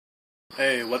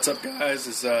Hey, what's up guys?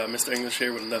 It's Mr. English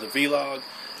here with another vlog,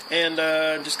 and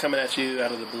just coming at you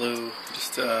out of the blue,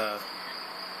 just to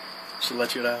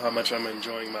let you know how much I'm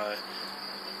enjoying my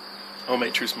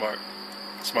homemade True Smart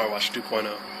smartwatch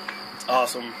 2.0. It's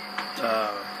awesome.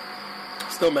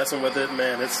 Still messing with it,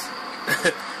 man. It's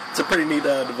it's a pretty neat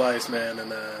device, man,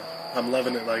 and I'm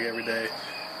loving it like every day.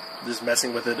 Just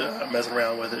messing with it, messing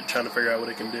around with it, trying to figure out what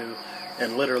it can do,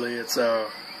 and literally it's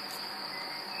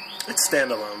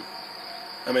standalone.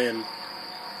 I mean,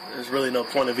 there's really no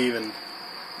point of even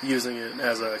using it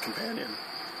as a companion,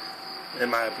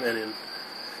 in my opinion.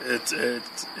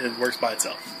 It works by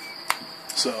itself.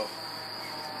 So,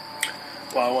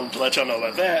 well, I wanted to let y'all know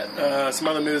about that. Some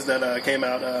other news that came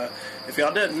out. If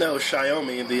y'all didn't know,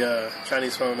 Xiaomi, the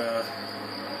Chinese phone,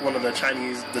 one of the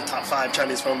top 5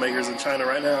 Chinese phone makers in China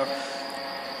right now,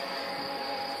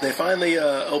 they finally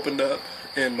opened up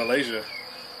in Malaysia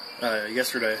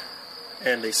yesterday.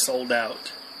 And they sold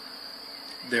out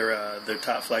their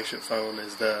top flagship phone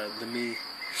is the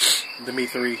Mi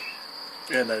 3,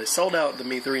 and they sold out the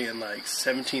Mi 3 in like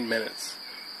 17 minutes,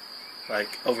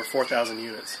 like over 4,000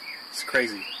 units. It's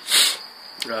crazy.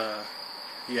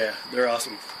 Yeah, they're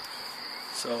awesome.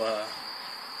 So,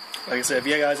 like I said, if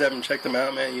you guys haven't checked them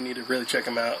out, man, you need to really check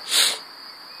them out.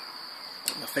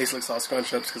 My face looks all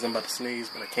scrunched up because I'm about to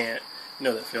sneeze, but I can't. You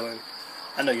know that feeling?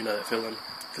 I know you know that feeling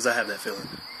because I have that feeling.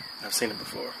 I've seen it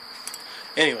before.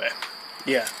 Anyway,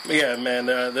 yeah, man,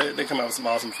 they come out with some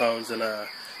awesome phones, and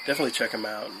definitely check them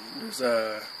out. There's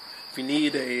if you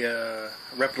need a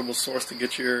reputable source to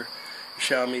get your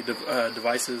Xiaomi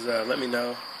devices, let me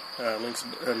know. Links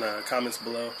in the comments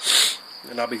below,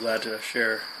 and I'll be glad to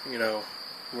share,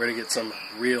 where to get some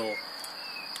real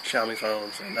Xiaomi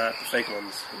phones and not the fake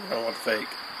ones. You don't want the fake.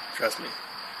 Trust me.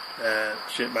 That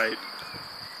shit might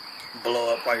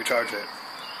blow up while you charge it.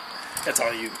 That's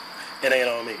on you. It ain't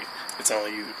on me. It's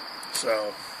on you.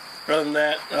 So, other than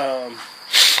that,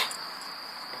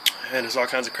 and there's all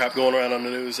kinds of crap going around on the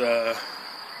news.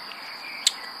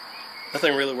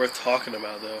 Nothing really worth talking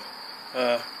about,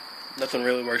 though. Nothing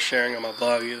really worth sharing on my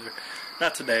blog either.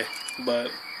 Not today,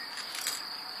 but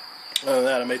other than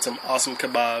that, I made some awesome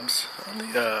kebabs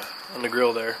on the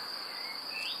grill there.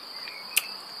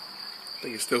 I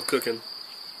think it's still cooking.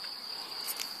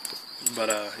 But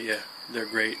yeah, they're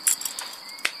great.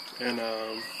 And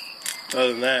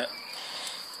other than that,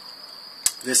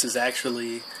 this is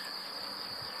actually,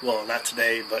 well, not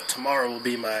today, but tomorrow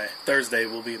Thursday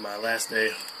will be my last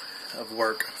day of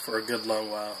work for a good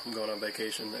long while. I'm going on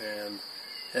vacation and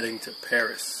heading to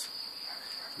Paris.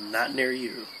 Not near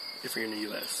you, if you're in the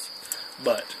U.S.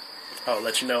 But I'll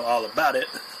let you know all about it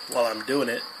while I'm doing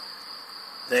it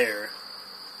there.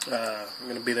 I'm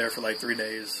going to be there for like 3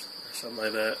 days or something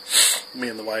like that, me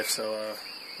and the wife, so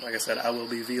like I said, I will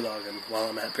be vlogging while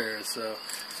I'm at Paris, so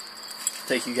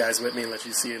take you guys with me and let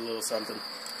you see a little something.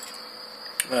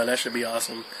 That should be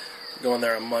awesome. Going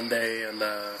there on Monday, and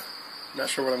not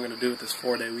sure what I'm going to do with this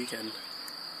 4-day weekend.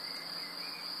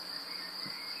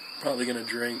 Probably going to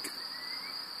drink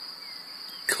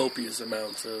copious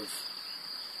amounts of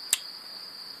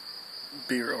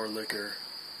beer or liquor,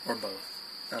 or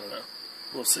both. I don't know.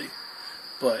 We'll see.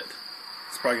 But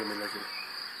it's probably going to be liquor.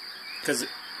 Because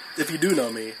if you do know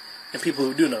me, and people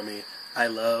who do know me, I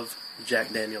love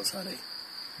Jack Daniel's honey.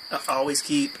 I always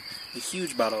keep a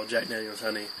huge bottle of Jack Daniel's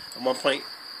honey, a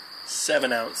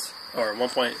 1.7 ounce, or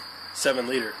 1.7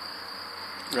 liter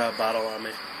bottle on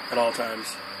me at all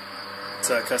times. It's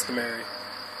customary,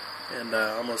 and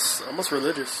almost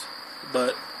religious,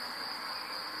 but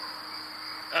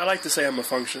I like to say I'm a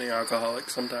functioning alcoholic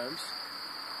sometimes.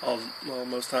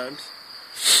 Most times.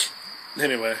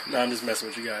 Anyway, no, I'm just messing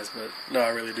with you guys, but no, I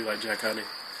really do like Jack Honey.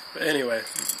 But anyway,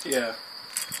 yeah,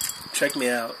 check me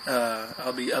out.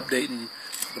 I'll be updating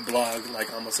the blog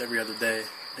like almost every other day.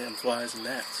 Damn flies and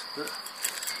gnats.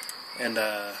 And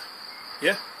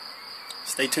yeah,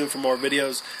 stay tuned for more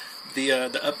videos. The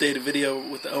updated video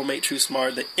with the homemade True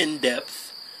Smart, the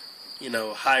in-depth,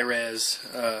 high-res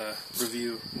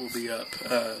review will be up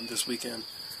this weekend.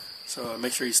 So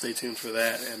make sure you stay tuned for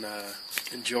that, and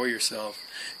enjoy yourself.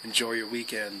 Enjoy your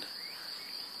weekend.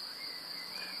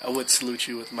 I would salute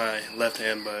you with my left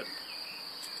hand, but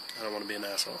I don't want to be an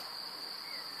asshole.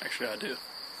 Actually, I do.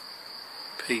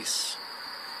 Peace.